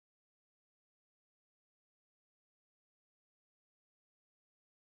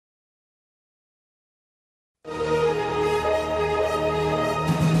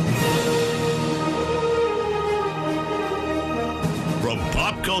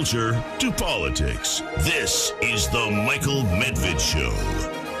culture to politics. This is the Michael Medved Show.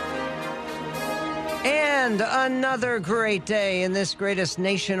 And another great day in this greatest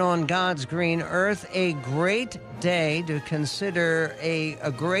nation on God's green earth. A great day to consider a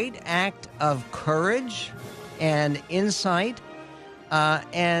great act of courage and insight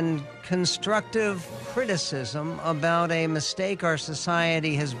and constructive criticism about a mistake our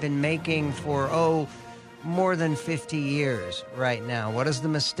society has been making for, more than 50 years right now. What is the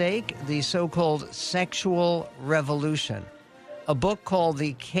mistake? The so-called sexual revolution. A book called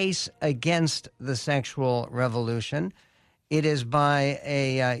The Case Against the Sexual Revolution. It is by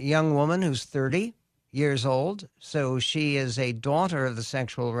a young woman who's 30 years old. So she is a daughter of the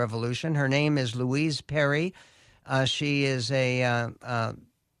sexual revolution. Her name is Louise Perry. She is a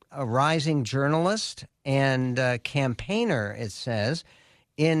rising journalist and campaigner, it says,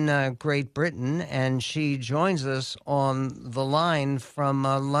 in Great Britain. And she joins us on the line from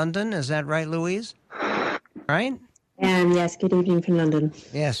London. Is that right, Louise? Right? Yes, good evening from London.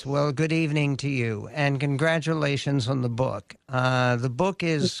 Yes, well, good evening to you, and congratulations on the book. The book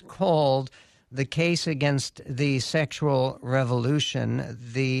is called The Case Against the Sexual Revolution.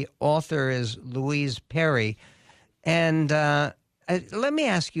 The author is Louise Perry. And let me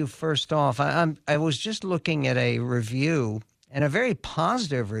ask you first off, I was just looking at a review, and a very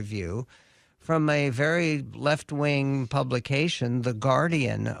positive review, from a very left-wing publication, The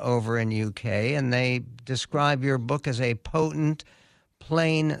Guardian, over in UK, and they describe your book as a potent,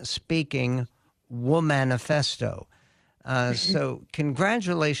 plain-speaking womanifesto. So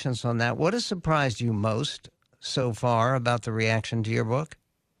congratulations on that. What has surprised you most so far about the reaction to your book?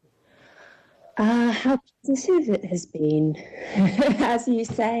 How positive it has been. As you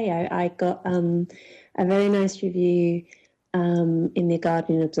say, I got a very nice review in The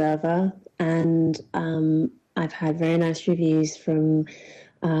Guardian Observer, and I've had very nice reviews from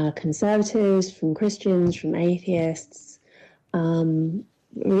conservatives, from Christians, from atheists,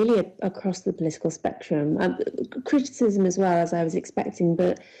 really across the political spectrum. Criticism as well, as I was expecting.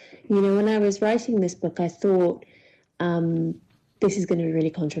 But, when I was writing this book, I thought this is going to be really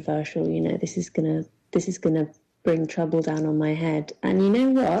controversial. This is going to bring trouble down on my head. And you know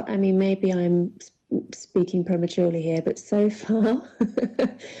what? I mean, maybe I'm speaking prematurely here, but so far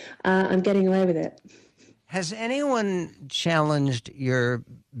I'm getting away with it. Has anyone challenged your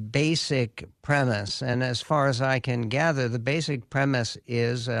basic premise? And as far as I can gather, the basic premise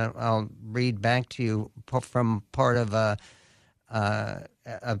is, I'll read back to you from part of a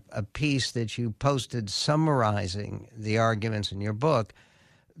piece that you posted summarizing the arguments in your book.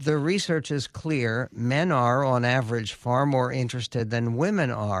 The research is clear. Men are, on average, far more interested than women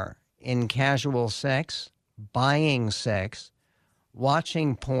are in casual sex, buying sex,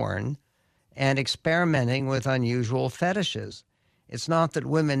 watching porn, and experimenting with unusual fetishes. It's not that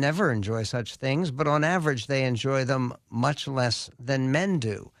women never enjoy such things, but on average they enjoy them much less than men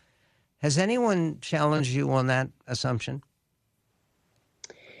do. Has anyone challenged you on that assumption?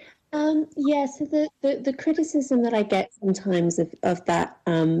 So the criticism that I get sometimes of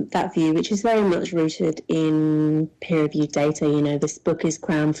that view, which is very much rooted in peer-reviewed data, this book is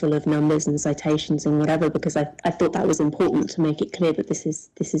crammed full of numbers and citations and whatever, because I thought that was important to make it clear that this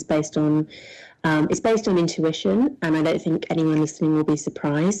is based on it's based on intuition, and I don't think anyone listening will be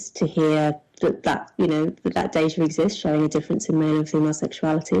surprised to hear that data exists showing a difference in male and female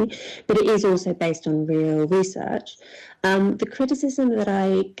sexuality, but it is also based on real research. The criticism that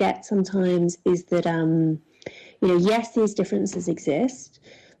I get sometimes is that, yes, these differences exist,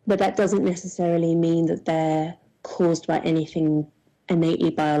 but that doesn't necessarily mean that they're caused by anything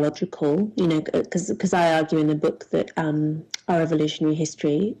innately biological, because I argue in the book that our evolutionary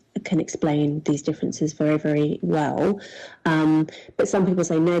history can explain these differences very, very well. But some people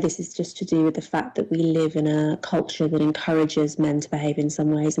say, no, this is just to do with the fact that we live in a culture that encourages men to behave in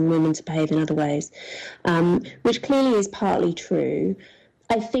some ways and women to behave in other ways, which clearly is partly true.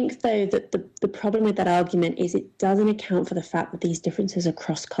 I think, though, that the problem with that argument is it doesn't account for the fact that these differences are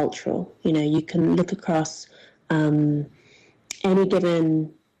cross-cultural. You can look across any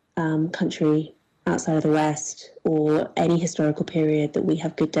given country outside of the West or any historical period that we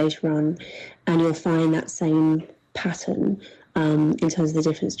have good data on, and you'll find that same pattern in terms of the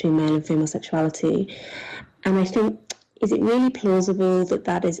difference between male and female sexuality. And I think, is it really plausible that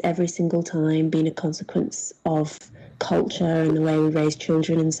that is every single time been a consequence of culture and the way we raise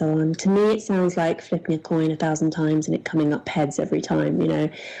children and so on? To me, it sounds like flipping a coin 1,000 times and it coming up heads every time.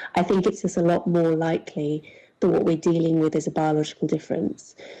 I think it's just a lot more likely that what we're dealing with is a biological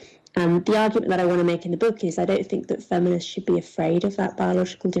difference. The argument that I want to make in the book is I don't think that feminists should be afraid of that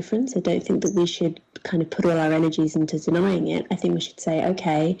biological difference. I don't think that we should kind of put all our energies into denying it. I think we should say,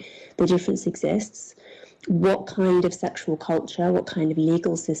 okay, the difference exists. What kind of sexual culture, what kind of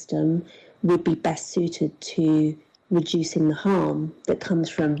legal system would be best suited to reducing the harm that comes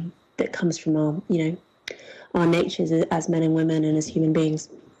from our, our natures as men and women and as human beings?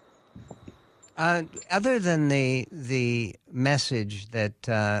 Other than the message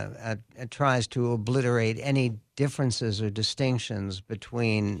that tries to obliterate any differences or distinctions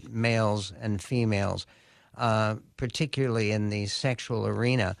between males and females, particularly in the sexual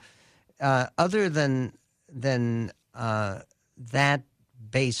arena, other than that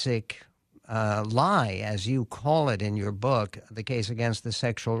basic lie, as you call it in your book, The Case Against the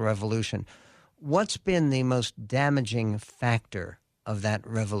Sexual Revolution, what's been the most damaging factor of that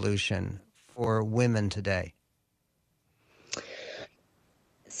revolution for women today?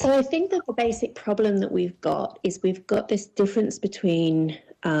 So I think that the basic problem that we've got is we've got this difference between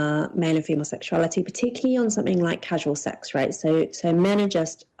male and female sexuality, particularly on something like casual sex, right? So men are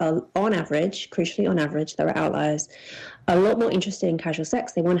just, on average, crucially on average, there are outliers, a lot more interested in casual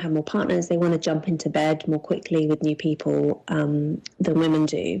sex. They want to have more partners. They want to jump into bed more quickly with new people than women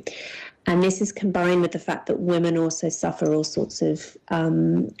do. And this is combined with the fact that women also suffer all sorts of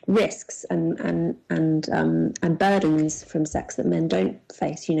risks and burdens from sex that men don't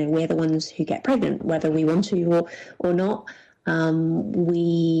face. We're the ones who get pregnant, whether we want to or not.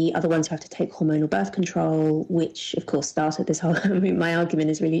 We are the ones who have to take hormonal birth control, which of course started this whole, my argument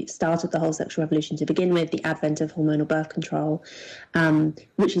is really started the whole sexual revolution to begin with, the advent of hormonal birth control,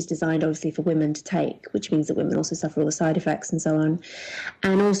 which is designed obviously for women to take, which means that women also suffer all the side effects and so on.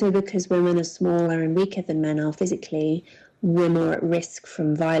 And also because women are smaller and weaker than men are physically, we're more at risk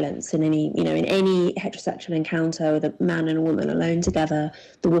from violence. In any heterosexual encounter with a man and a woman alone together,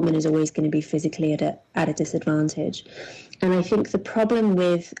 the woman is always going to be physically at a disadvantage. And I think the problem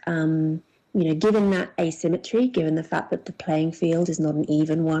with, given that asymmetry, given the fact that the playing field is not an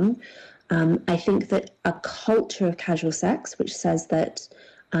even one, I think that a culture of casual sex, which says that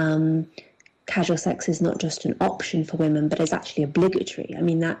casual sex is not just an option for women, but is actually obligatory. I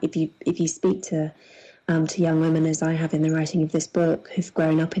mean, that if you speak to young women, as I have in the writing of this book, who've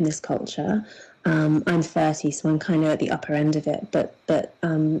grown up in this culture. I'm 30, so I'm kind of at the upper end of it. But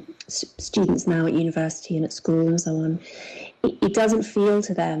students now at university and at school and so on, it doesn't feel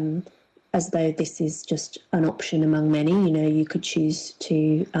to them as though this is just an option among many. You could choose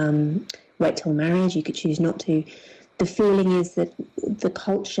to wait till marriage. You could choose not to. The feeling is that the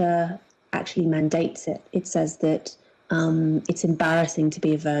culture actually mandates it. It says that it's embarrassing to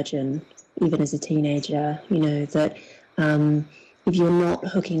be a virgin, even as a teenager, that if you're not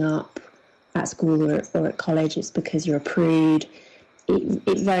hooking up at school or at college, it's because you're a prude.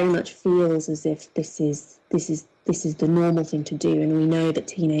 It very much feels as if this is the normal thing to do. And we know that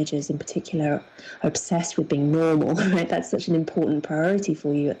teenagers in particular are obsessed with being normal, right? That's such an important priority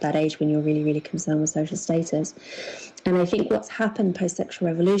for you at that age when you're really, really concerned with social status. And I think what's happened post-sexual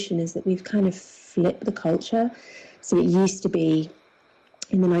revolution is that we've kind of flipped the culture. So it used to be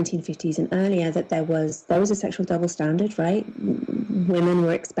in the 1950s and earlier that there was a sexual double standard, right? Women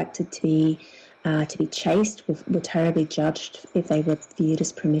were expected to be chaste, were terribly judged if they were viewed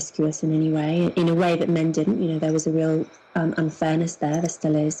as promiscuous in any way, in a way that men didn't. There was a real unfairness there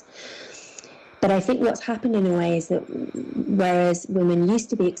still is. But I think what's happened in a way is that whereas women used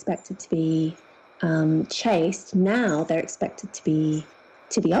to be expected to be chaste, now they're expected to be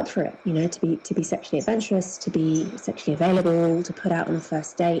up for it, to be sexually adventurous, to be sexually available, to put out on a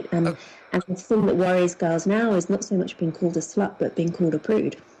first date. And the thing that worries girls now is not so much being called a slut, but being called a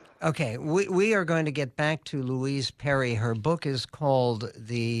prude. Okay, we are going to get back to Louise Perry. Her book is called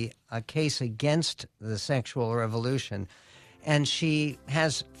The Case Against the Sexual Revolution, and she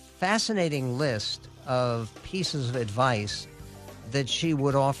has a fascinating list of pieces of advice that she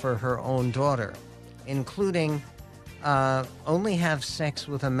would offer her own daughter, including only have sex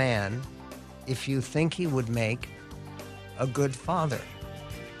with a man if you think he would make a good father.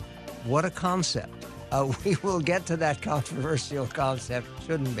 What a concept. We will get to that controversial concept,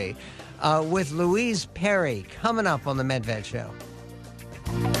 shouldn't be, with Louise Perry coming up on the Medved Show.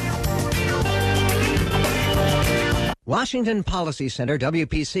 Washington Policy Center,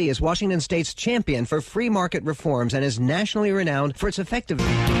 WPC, is Washington State's champion for free market reforms and is nationally renowned for its effectiveness.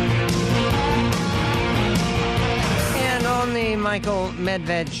 On the Michael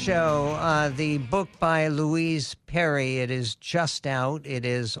Medved Show, the book by Louise Perry, it is just out. It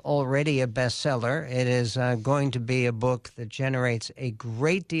is already a bestseller. It is going to be a book that generates a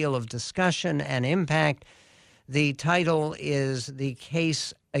great deal of discussion and impact. The title is The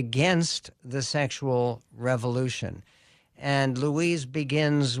Case Against the Sexual Revolution. And Louise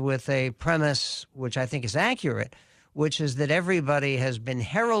begins with a premise which I think is accurate, which is that everybody has been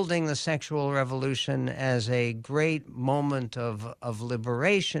heralding the sexual revolution as a great moment of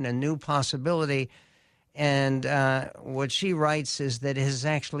liberation and new possibility. And what she writes is that it has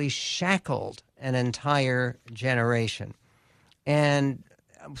actually shackled an entire generation. And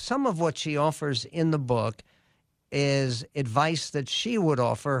some of what she offers in the book is advice that she would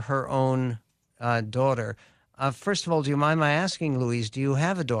offer her own daughter. First of all, do you mind my asking, Louise, do you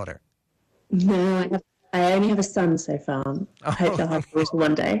have a daughter? No, I only have a son so far. I hope to have a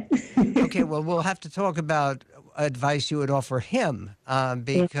one day. Okay, well, we'll have to talk about advice you would offer him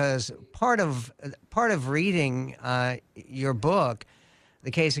because part of reading your book,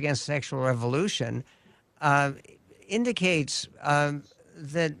 The Case Against Sexual Revolution, indicates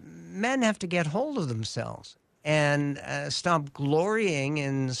that men have to get hold of themselves and stop glorying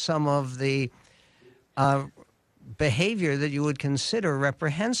in some of the behavior that you would consider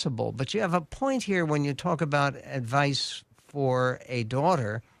reprehensible. But you have a point here when you talk about advice for a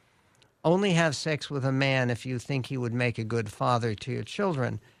daughter. Only have sex with a man if you think he would make a good father to your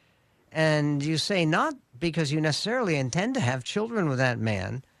children. And you say not because you necessarily intend to have children with that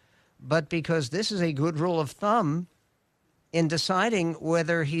man, but because this is a good rule of thumb in deciding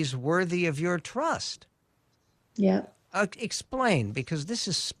whether he's worthy of your trust. Yeah. Explain, because this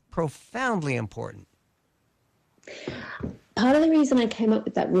is profoundly important. Part of the reason I came up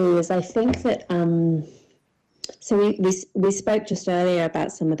with that rule is I think that, so we spoke just earlier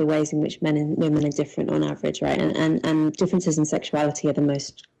about some of the ways in which men and women are different on average, right? And differences in sexuality are the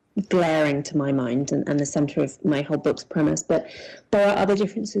most glaring to my mind and the center of my whole book's premise. But there are other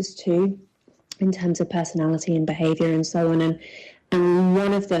differences too, in terms of personality and behavior and so on. And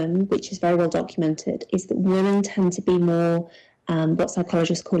one of them, which is very well documented, is that women tend to be more what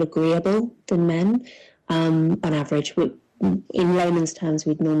psychologists call agreeable than men on average. In layman's terms,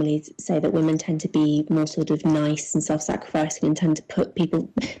 we'd normally say that women tend to be more sort of nice and self-sacrificing and tend to put people,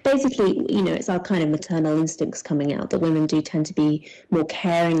 basically, it's our kind of maternal instincts coming out, that women do tend to be more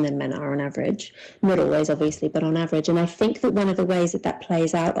caring than men are on average. Not always, obviously, but on average. And I think that one of the ways that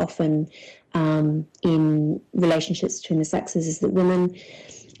plays out often in relationships between the sexes is that women,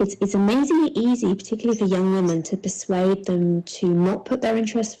 it's amazingly easy, particularly for young women, to persuade them to not put their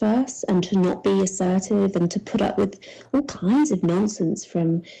interests first and to not be assertive and to put up with all kinds of nonsense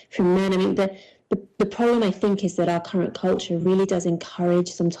from men. I mean, the problem, I think, is that our current culture really does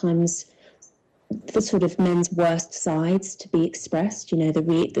encourage sometimes the sort of men's worst sides to be expressed,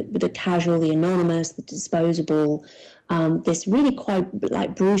 the casual, the anonymous, the disposable, this really quite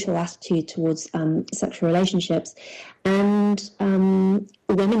like brutal attitude towards sexual relationships. And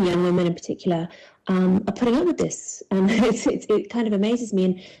women, young women in particular, are putting up with this. And it kind of amazes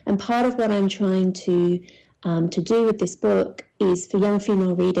me. And part of what I'm trying to do with this book is for young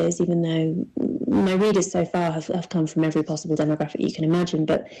female readers, even though my readers so far have come from every possible demographic you can imagine,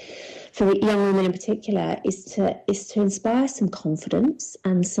 but for young women in particular, is to inspire some confidence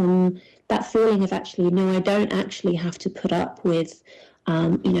and that feeling of actually, no, I don't actually have to put up with,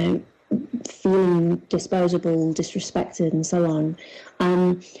 feeling disposable, disrespected, and so on.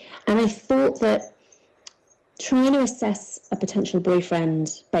 And I thought that trying to assess a potential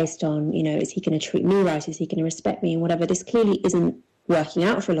boyfriend based on, is he going to treat me right? Is he going to respect me and whatever? This clearly isn't working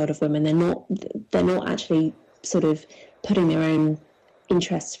out for a lot of women. They're not actually sort of putting their own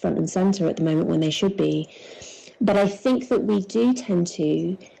interests front and center at the moment when they should be. But I think that we do tend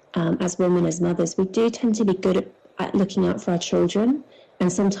to, as women, as mothers, we do tend to be good at looking out for our children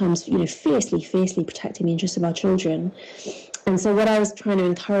and sometimes, fiercely protecting the interests of our children. And so what I was trying to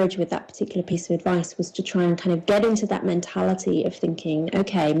encourage with that particular piece of advice was to try and kind of get into that mentality of thinking,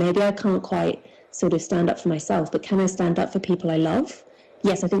 okay, maybe I can't quite sort of stand up for myself, but can I stand up for people I love?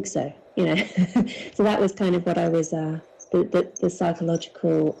 Yes, I think so. So that was kind of what I was, the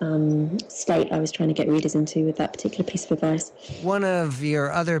psychological state I was trying to get readers into with that particular piece of advice. One of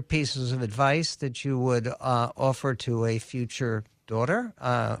your other pieces of advice that you would offer to a future daughter,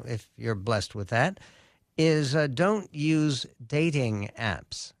 if you're blessed with that, is don't use dating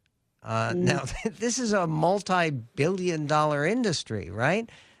apps. Now, this is a multi-billion-dollar industry, right?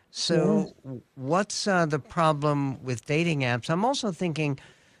 So what's the problem with dating apps? I'm also thinking,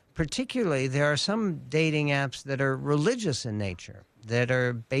 particularly, there are some dating apps that are religious in nature, that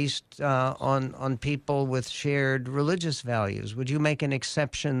are based on people with shared religious values. Would you make an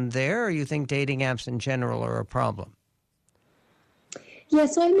exception there, or you think dating apps in general are a problem? Yeah,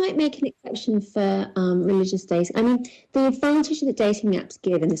 so I might make an exception for religious dating. I mean, the advantage that dating apps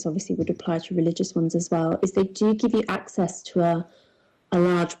give, and this obviously would apply to religious ones as well, is they do give you access to a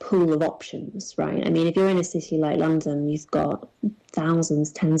large pool of options, right? I mean, if you're in a city like London, you've got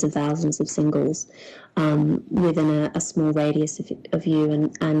thousands, tens of thousands of singles within a small radius of you,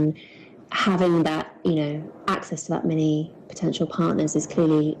 and having that, access to that many potential partners is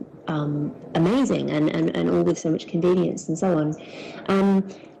clearly amazing, and all with so much convenience and so on.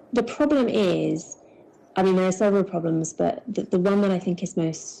 The problem is, I mean, there are several problems, but the one that I think is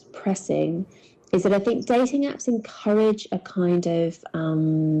most pressing is that I think dating apps encourage a kind of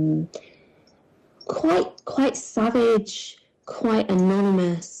quite savage, quite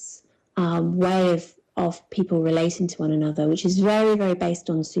anonymous way of people relating to one another, which is very, very based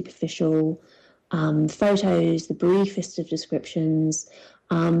on superficial photos, the briefest of descriptions.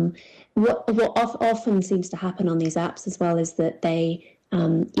 What often seems to happen on these apps as well is that they,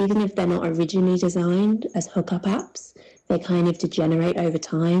 even if they're not originally designed as hookup apps, they kind of degenerate over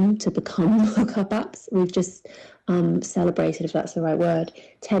time to become hookup apps. We've just celebrated, if that's the right word,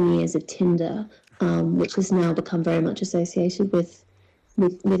 10 years of Tinder, which has now become very much associated with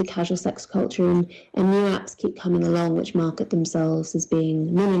a casual sex culture, and new apps keep coming along which market themselves as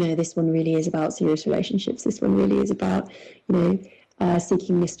being, no, this one really is about serious relationships, this one really is about,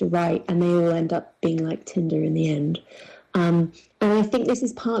 seeking Mr. Right, and they all end up being like Tinder in the end. And I think this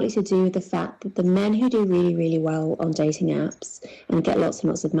is partly to do with the fact that the men who do really, really well on dating apps and get lots and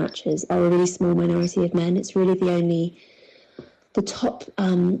lots of matches are a really small minority of men. It's really the top,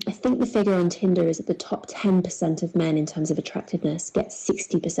 I think the figure on Tinder is that the top 10% of men in terms of attractiveness get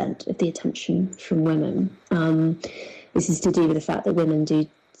 60% of the attention from women. This is to do with the fact that women do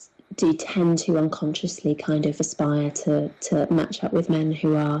tend to unconsciously kind of aspire to match up with men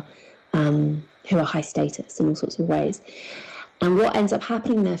who are high status in all sorts of ways. And what ends up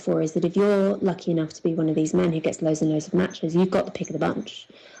happening, therefore, is that if you're lucky enough to be one of these men who gets loads and loads of matches, you've got the pick of the bunch.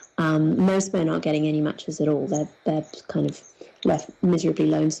 Most men aren't getting any matches at all. They're kind of left miserably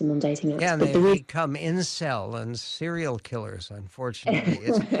lonesome on dating apps. Yeah, and they become incel and serial killers, unfortunately.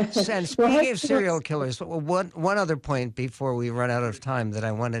 And speaking of serial killers, one other point before we run out of time that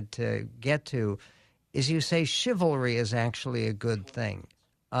I wanted to get to is you say chivalry is actually a good thing.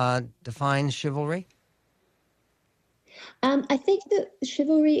 Define chivalry? I think that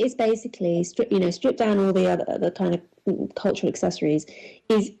chivalry is basically strip down all the other kind of cultural accessories.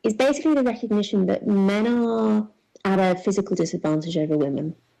 Is basically the recognition that men are at a physical disadvantage over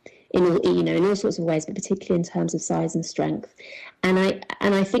women in all sorts of ways, but particularly in terms of size and strength. And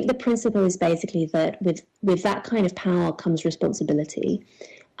I think the principle is basically that with that kind of power comes responsibility.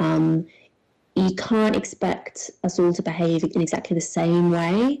 You can't expect us all to behave in exactly the same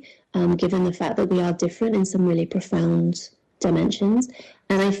way, given the fact that we are different in some really profound dimensions.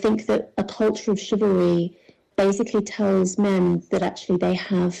 And I think that a culture of chivalry basically tells men that actually they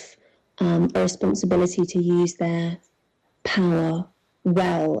have a responsibility to use their power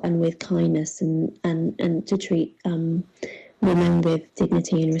well and with kindness, and to treat women with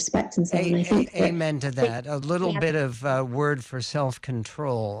dignity and respect and so on. I think amen to that. A little bit of word for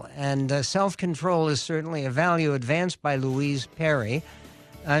self-control. And self-control is certainly a value advanced by Louise Perry.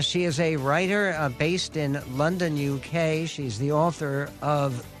 She is a writer based in London, UK. She's the author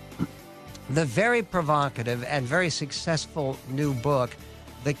of the very provocative and very successful new book,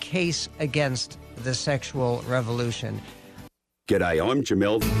 The Case Against the Sexual Revolution. G'day, I'm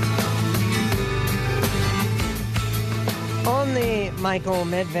Jamel. On the Michael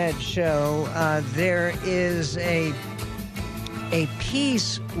Medved Show, there is a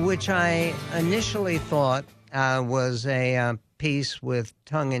piece which I initially thought was a piece with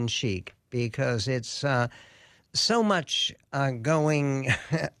tongue-in-cheek, because it's so much going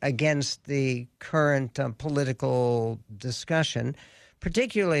against the current political discussion,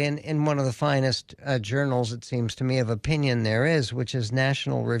 particularly in one of the finest journals, it seems to me, of opinion there is, which is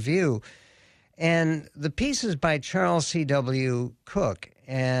National Review. And the piece is by Charles C.W. Cook,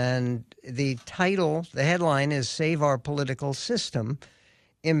 and the title, the headline is "Save Our Political System,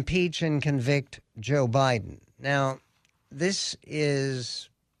 Impeach and Convict Joe Biden." Now, this is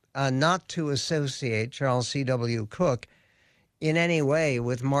not to associate Charles C.W. Cook in any way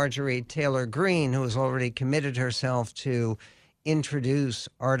with Marjorie Taylor Greene, who has already committed herself to introduce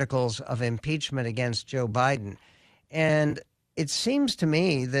articles of impeachment against Joe Biden. And it seems to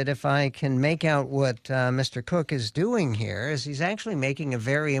me that if I can make out what Mr. Cook is doing here, is he's actually making a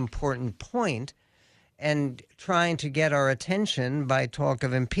very important point and trying to get our attention by talk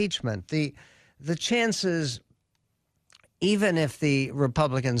of impeachment. The chances, even if the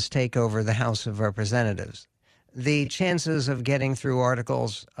Republicans take over the House of Representatives, the chances of getting through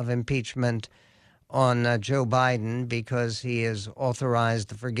articles of impeachment on Joe Biden because he has authorized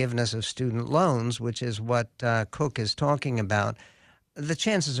the forgiveness of student loans, which is what Cook is talking about, the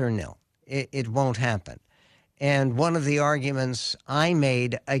chances are nil. It won't happen. And one of the arguments I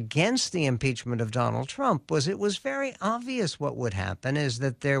made against the impeachment of Donald Trump was it was very obvious what would happen is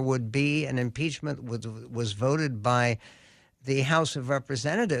that there would be an impeachment was voted by the House of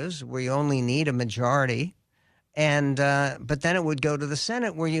Representatives, where you only need a majority. And but then it would go to the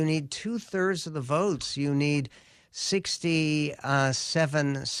Senate, where you need 2/3 of the votes. You need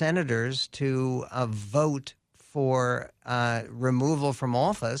 67 senators to vote for removal from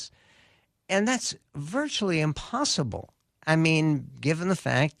office. And that's virtually impossible. I mean, given the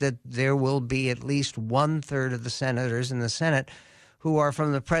fact that there will be at least 1/3 of the senators in the Senate who are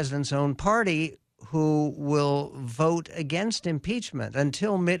from the president's own party who will vote against impeachment.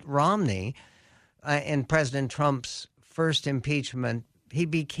 Until Mitt Romney, in President Trump's first impeachment, he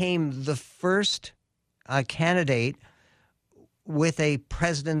became the first candidate with a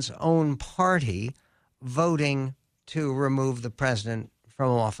president's own party voting to remove the president from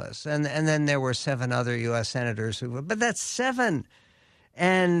office. And then there were 7 other U.S. senators who, but that's 7.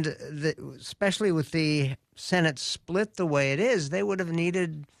 And especially with the Senate split the way it is, they would have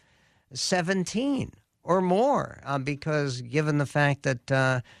needed 17 or more because given the fact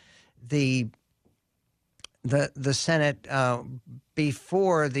that the Senate,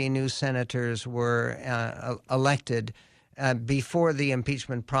 before the new senators were elected, before the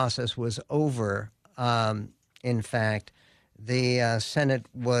impeachment process was over, in fact, the Senate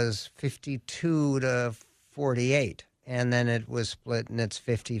was 52 to 48, and then it was split in its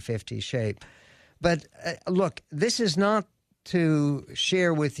 50-50 shape. But look, this is not to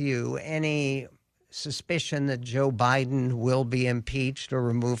share with you any suspicion that Joe Biden will be impeached or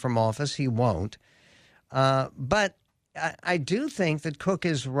removed from office. He won't. But I do think that Cook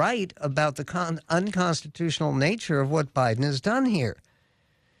is right about the unconstitutional nature of what Biden has done here.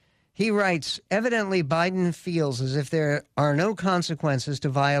 He writes, evidently Biden feels as if there are no consequences to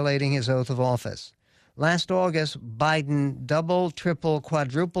violating his oath of office. Last August, Biden double, triple,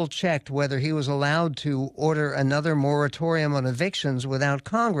 quadruple checked whether he was allowed to order another moratorium on evictions without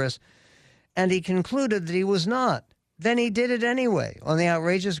Congress, and he concluded that he was not. Then he did it anyway, on the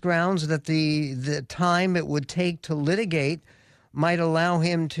outrageous grounds that the time it would take to litigate might allow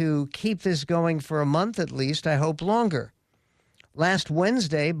him to keep this going for a month at least, I hope longer. Last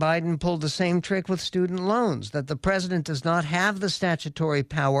Wednesday, Biden pulled the same trick with student loans, that the president does not have the statutory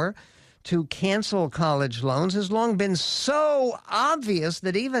power to cancel college loans has long been so obvious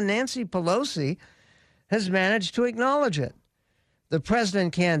that even Nancy Pelosi has managed to acknowledge it. The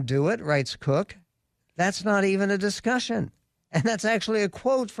president can't do it, writes Cook. That's not even a discussion. And that's actually a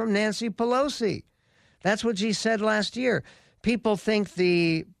quote from Nancy Pelosi. That's what she said last year. People think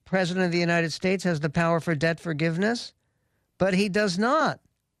the president of the United States has the power for debt forgiveness, but he does not,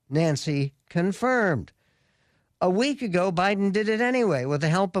 Nancy confirmed. A week ago, Biden did it anyway, with the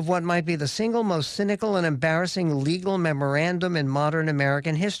help of what might be the single most cynical and embarrassing legal memorandum in modern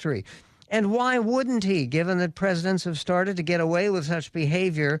American history. And why wouldn't he, given that presidents have started to get away with such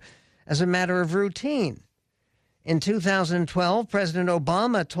behavior as a matter of routine? In 2012, President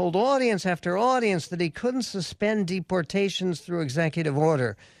Obama told audience after audience that he couldn't suspend deportations through executive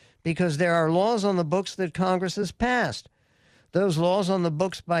order because there are laws on the books that Congress has passed. Those laws on the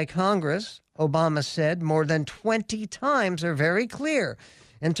books by Congress, Obama said more than 20 times, are very clear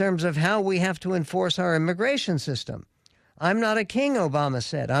in terms of how we have to enforce our immigration system. I'm not a king, Obama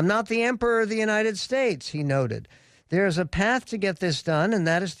said. I'm not the emperor of the United States, he noted. There's a path to get this done, and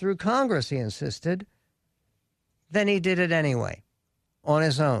that is through Congress, he insisted. Then he did it anyway, on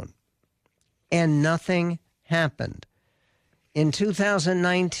his own. And nothing happened. In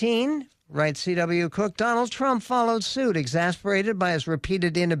 2019, writes C.W. Cook, Donald Trump followed suit, exasperated by his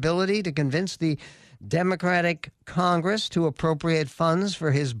repeated inability to convince the Democratic Congress to appropriate funds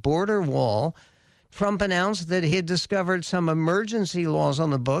for his border wall. Trump announced that he had discovered some emergency laws on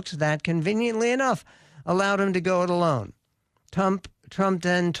the books that, conveniently enough, allowed him to go it alone. Trump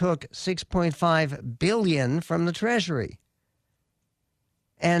then took $6.5 billion from the Treasury.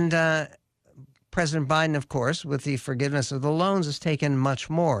 And President Biden, of course, with the forgiveness of the loans, has taken much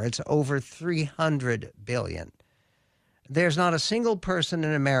more. It's over $300 billion. There's not a single person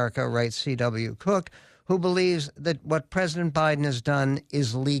in America, writes C.W. Cook, who believes that what President Biden has done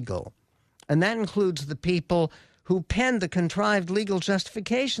is legal. And that includes the people who penned the contrived legal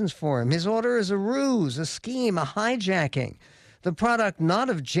justifications for him. His order is a ruse, a scheme, a hijacking, the product not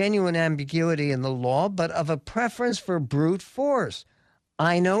of genuine ambiguity in the law, but of a preference for brute force.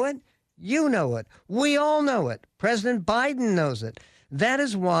 I know it. You know it. We all know it. President Biden knows it. That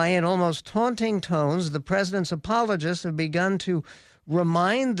is why, in almost taunting tones, the president's apologists have begun to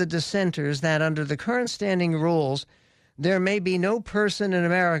remind the dissenters that under the current standing rules, there may be no person in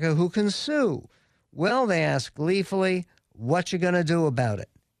America who can sue. Well, they ask gleefully, what you going to do about it?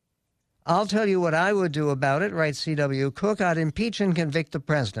 I'll tell you what I would do about it, writes C.W. Cook. I'd impeach and convict the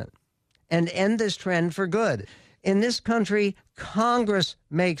president and end this trend for good. In this country, Congress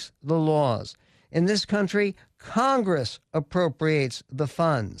makes the laws. In this country, Congress appropriates the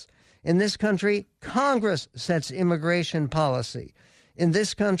funds. In this country, Congress sets immigration policy. In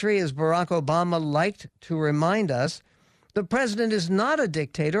this country, as Barack Obama liked to remind us, the president is not a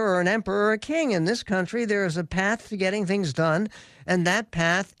dictator or an emperor or a king. In this country, there is a path to getting things done, and that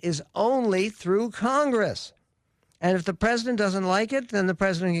path is only through Congress. And if the president doesn't like it, then the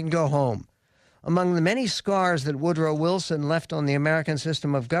president can go home. Among the many scars that Woodrow Wilson left on the American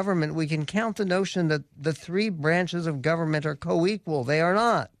system of government, we can count the notion that the three branches of government are co-equal. They are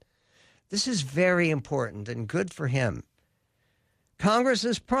not. This is very important and good for him. Congress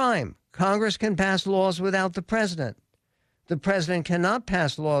is prime. Congress can pass laws without the president. The president cannot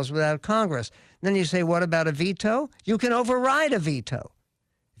pass laws without Congress. Then you say, what about a veto? You can override a veto.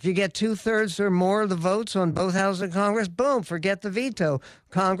 If you get 2/3 or more of the votes on both houses of Congress, boom, forget the veto.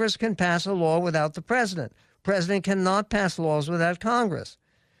 Congress can pass a law without the president. President cannot pass laws without Congress.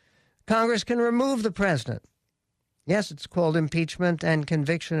 Congress can remove the president. Yes, it's called impeachment and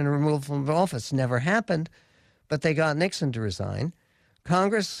conviction and removal from office. Never happened, but they got Nixon to resign.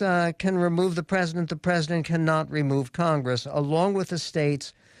 Congress can remove the president. The president cannot remove Congress. Along with the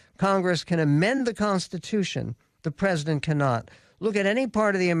states, Congress can amend the Constitution. The president cannot. Look at any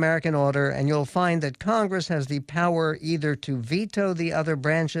part of the American order, and you'll find that Congress has the power either to veto the other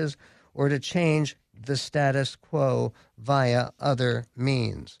branches or to change the status quo via other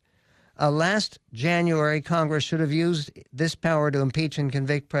means. Last January, Congress should have used this power to impeach and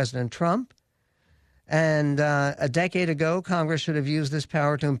convict President Trump. And a decade ago, Congress should have used this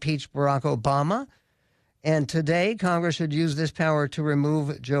power to impeach Barack Obama. And today, Congress should use this power to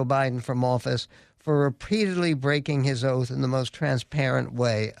remove Joe Biden from office for repeatedly breaking his oath in the most transparent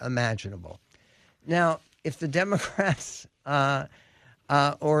way imaginable. Now, if the Democrats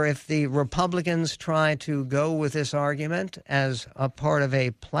or if the Republicans try to go with this argument as a part of a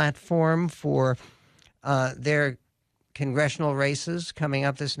platform for their congressional races coming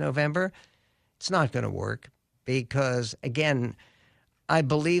up this November, it's not going to work because, again, I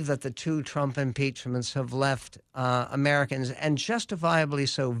believe that the two Trump impeachments have left Americans, and justifiably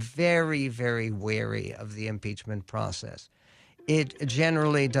so, very, very wary of the impeachment process. It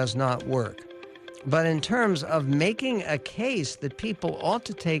generally does not work. But in terms of making a case that people ought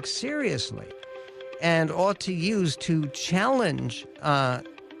to take seriously and ought to use to challenge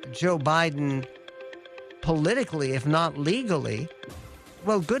Joe Biden politically, if not legally,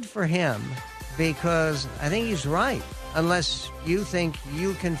 well, good for him, because I think he's right. Unless you think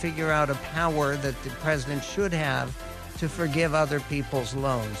you can figure out a power that the president should have to forgive other people's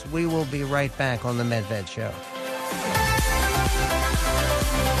loans. We will be right back on The Medved Show.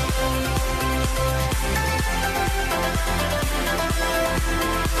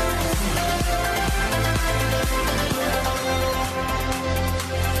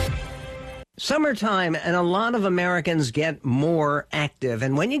 Summertime, and a lot of Americans get more active.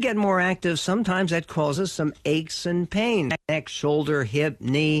 And when you get more active, sometimes that causes some aches and pain. Neck, shoulder, hip,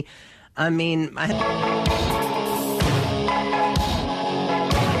 knee. I mean,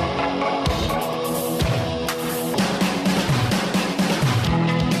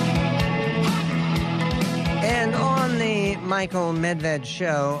 And on the Michael Medved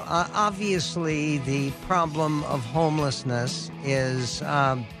Show, obviously the problem of homelessness is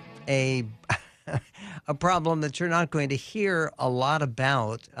a problem that you're not going to hear a lot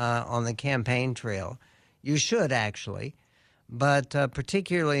about on the campaign trail. You should, actually, but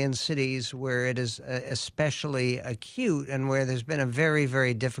particularly in cities where it is especially acute and where there's been a very,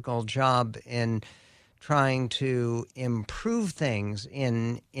 very difficult job in trying to improve things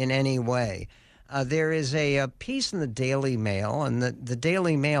in any way. There is a piece in the Daily Mail, and the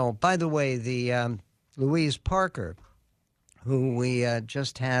Daily Mail, by the way, the Louise Parker, who we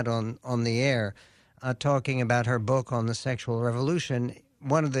just had on the air, talking about her book on the sexual revolution.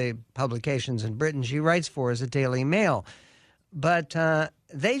 One of the publications in Britain she writes for is the Daily Mail. But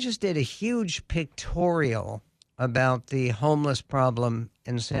they just did a huge pictorial about the homeless problem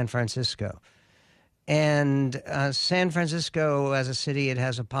in San Francisco. And San Francisco, as a city, it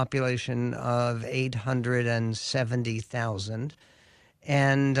has a population of 870,000.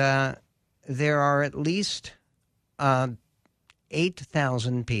 And there are at least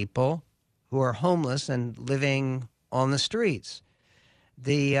 8,000 people who are homeless and living on the streets.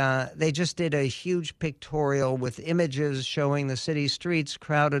 They just did a huge pictorial with images showing the city streets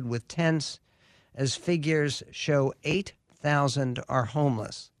crowded with tents, as figures show 8,000 are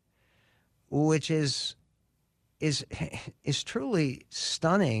homeless, which is truly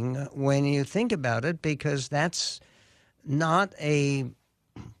stunning when you think about it, because that's not a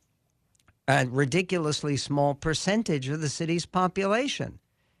ridiculously small percentage of the city's population.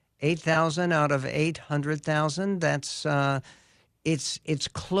 8,000 out of 800,000, that's it's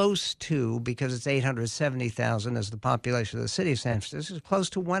close to, because it's 870,000 as the population of the city of San Francisco, is close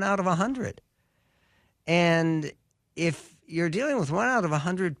to 1 out of 100. And if you're dealing with 1 out of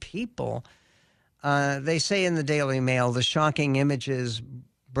 100 people, they say in the Daily Mail, the shocking images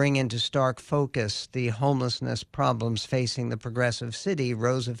bring into stark focus the homelessness problems facing the progressive city.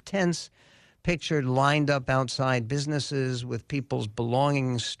 Rows of tents pictured lined up outside businesses with people's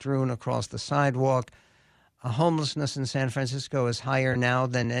belongings strewn across the sidewalk. Homelessness in San Francisco is higher now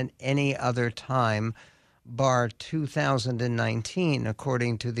than at any other time, bar 2019,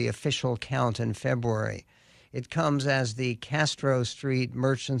 according to the official count in February. It comes as the Castro Street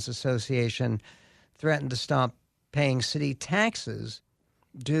Merchants Association threatened to stop paying city taxes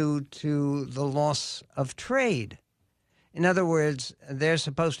due to the loss of trade. In other words, they're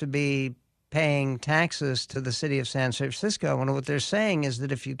supposed to be paying taxes to the city of San Francisco, and what they're saying is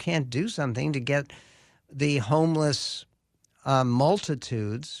that if you can't do something to get the homeless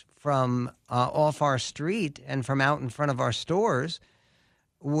multitudes from off our street and from out in front of our stores,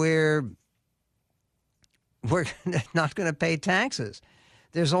 we're not going to pay taxes.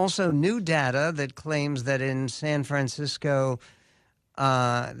 There's also new data that claims that in San Francisco,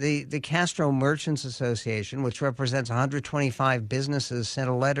 the Castro Merchants Association, which represents 125 businesses, sent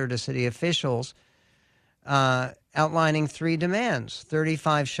a letter to city officials outlining 3 demands: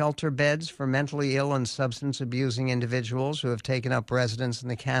 35 shelter beds for mentally ill and substance abusing individuals who have taken up residence in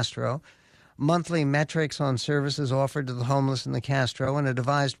the Castro, monthly metrics on services offered to the homeless in the Castro, and a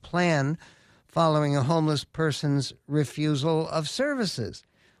devised plan following a homeless person's refusal of services,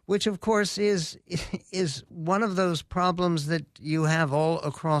 which, of course, is one of those problems that you have all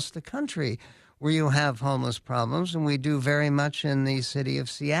across the country, where you have homeless problems, and we do very much in the city of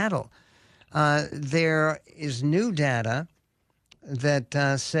Seattle. There is new data that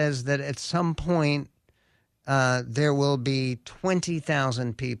says that at some point there will be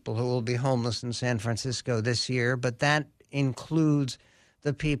 20,000 people who will be homeless in San Francisco this year, but that includes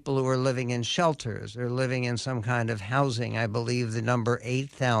the people who are living in shelters or living in some kind of housing. I believe the number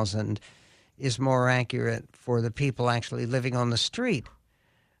 8,000 is more accurate for the people actually living on the street.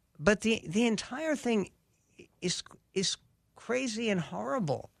 But the entire thing is crazy and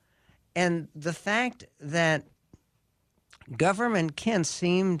horrible. And the fact that government can't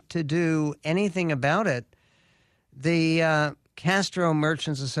seem to do anything about it, the Castro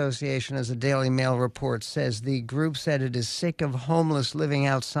Merchants Association, as the Daily Mail reports, says the group said it is sick of homeless living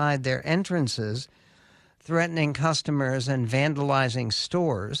outside their entrances, threatening customers and vandalizing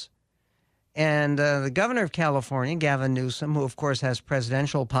stores. And the governor of California, Gavin Newsom, who of course has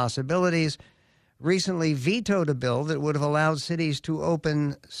presidential possibilities, recently vetoed a bill that would have allowed cities to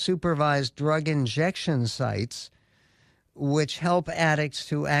open supervised drug injection sites which help addicts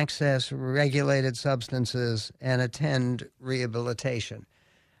to access regulated substances and attend rehabilitation.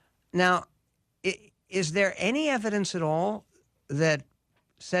 Now, is there any evidence at all that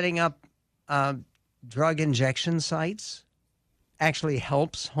setting up drug injection sites actually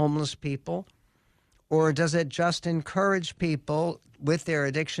helps homeless people? Or does it just encourage people with their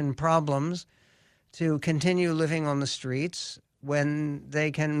addiction problems to continue living on the streets when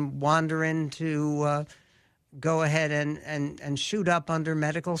they can wander into go ahead and shoot up under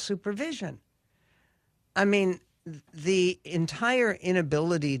medical supervision? I mean, the entire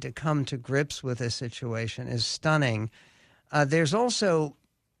inability to come to grips with this situation is stunning. There's also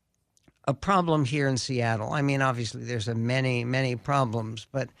a problem here in Seattle. I mean, obviously, there's many problems,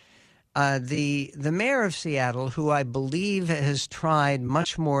 but the mayor of Seattle, who I believe has tried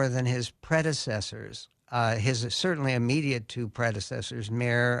much more than his predecessors, his certainly immediate 2 predecessors,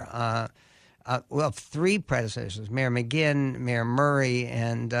 three predecessors, Mayor McGinn, Mayor Murray,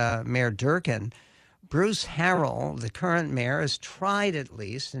 and Mayor Durkin. Bruce Harrell, the current mayor, has tried at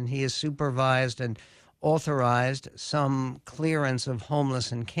least, and he has supervised and authorized some clearance of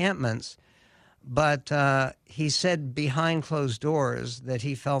homeless encampments. But he said behind closed doors that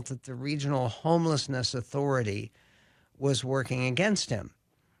he felt that the Regional Homelessness Authority was working against him.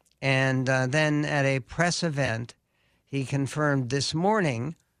 And then at a press event, he confirmed this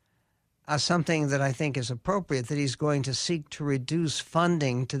morning something that I think is appropriate, that he's going to seek to reduce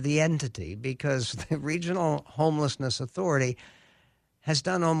funding to the entity, because the Regional Homelessness Authority has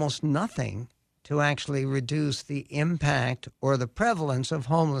done almost nothing to actually reduce the impact or the prevalence of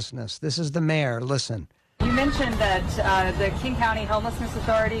homelessness. This is the mayor. Listen. You mentioned that the King County Homelessness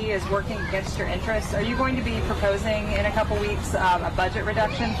Authority is working against your interests. Are you going to be proposing in a couple weeks a budget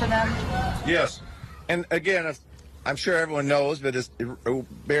reduction for them? Yes. And again, I'm sure everyone knows, but it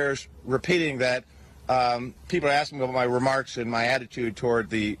bears repeating that people are asking about my remarks and my attitude toward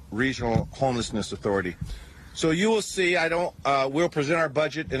the Regional Homelessness Authority. So you will see, we'll present our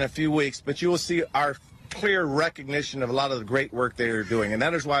budget in a few weeks, but you will see our clear recognition of a lot of the great work they are doing. And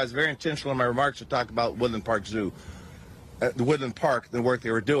that is why I was very intentional in my remarks to talk about Woodland Park Zoo, the Woodland Park, the work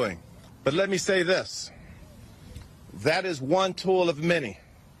they were doing. But let me say this. That is one tool of many.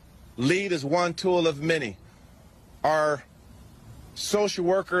 LEAD is one tool of many. Our social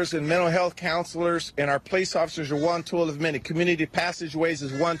workers and mental health counselors and our police officers are one tool of many. Community passageways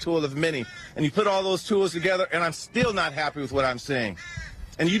is one tool of many. And you put all those tools together, and I'm still not happy with what I'm seeing.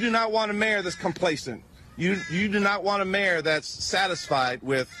 And you do not want a mayor that's complacent. You do not want a mayor that's satisfied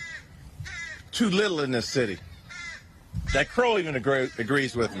with too little in this city. That Crow even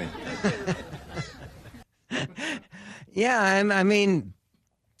agrees with me. Yeah, I mean,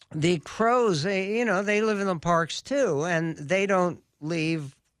 the Crows, they live in the parks too, and they don't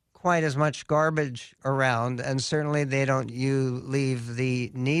leave quite as much garbage around, and certainly they don't leave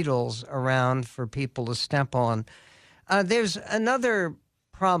the needles around for people to step on. There's another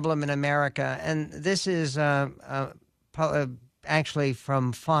problem in America, and this is actually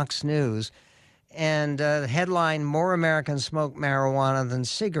from Fox News, and the headline, "More Americans Smoke Marijuana Than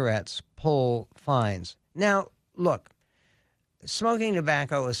Cigarettes, Poll Finds." Now, look, smoking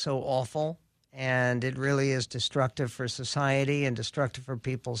tobacco is so awful, and it really is destructive for society and destructive for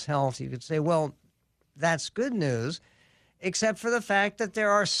people's health. You could say, well, that's good news, except for the fact that there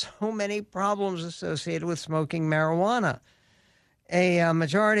are so many problems associated with smoking marijuana. A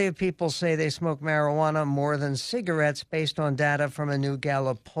majority of people say they smoke marijuana more than cigarettes based on data from a new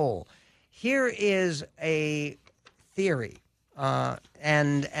Gallup poll. Here is a theory,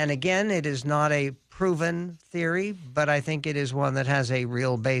 and again, it is not a proven theory, but I think it is one that has a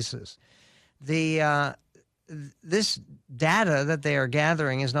real basis. This data that they are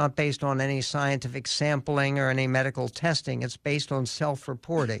gathering is not based on any scientific sampling or any medical testing. It's based on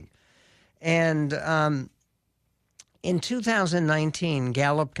self-reporting. And in 2019,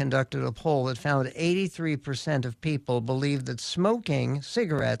 Gallup conducted a poll that found 83% of people believe that smoking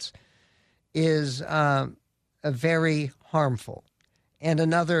cigarettes is very harmful. And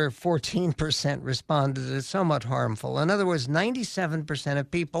another 14% responded that it's somewhat harmful. In other words, 97%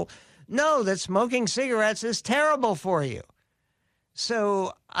 of people know that smoking cigarettes is terrible for you.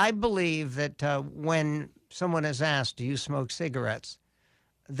 So I believe that when someone is asked, do you smoke cigarettes,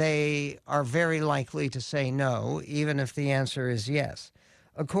 they are very likely to say no, even if the answer is yes.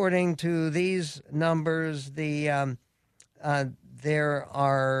 According to these numbers, there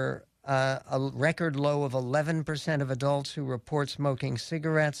are a record low of 11% of adults who report smoking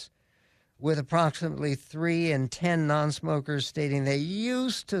cigarettes, with approximately 3 in 10 non-smokers stating they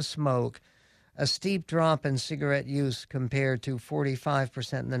used to smoke, a steep drop in cigarette use compared to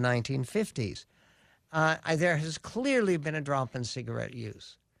 45% in the 1950s. There has clearly been a drop in cigarette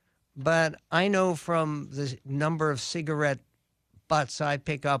use. But I know from the number of cigarette butts I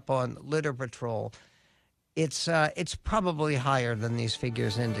pick up on Litter Patrol, it's probably higher than these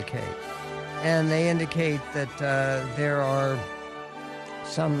figures indicate. And they indicate that there are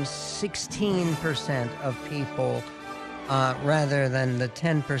some 16% of people, rather than the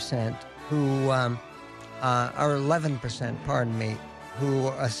 10% who, or 11%, pardon me,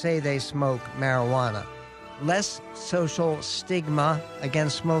 who say they smoke marijuana. Less social stigma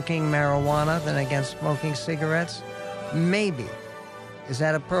against smoking marijuana than against smoking cigarettes? Maybe. Is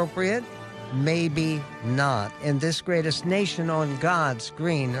that appropriate? Maybe not. In this greatest nation on God's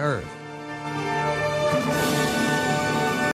green earth.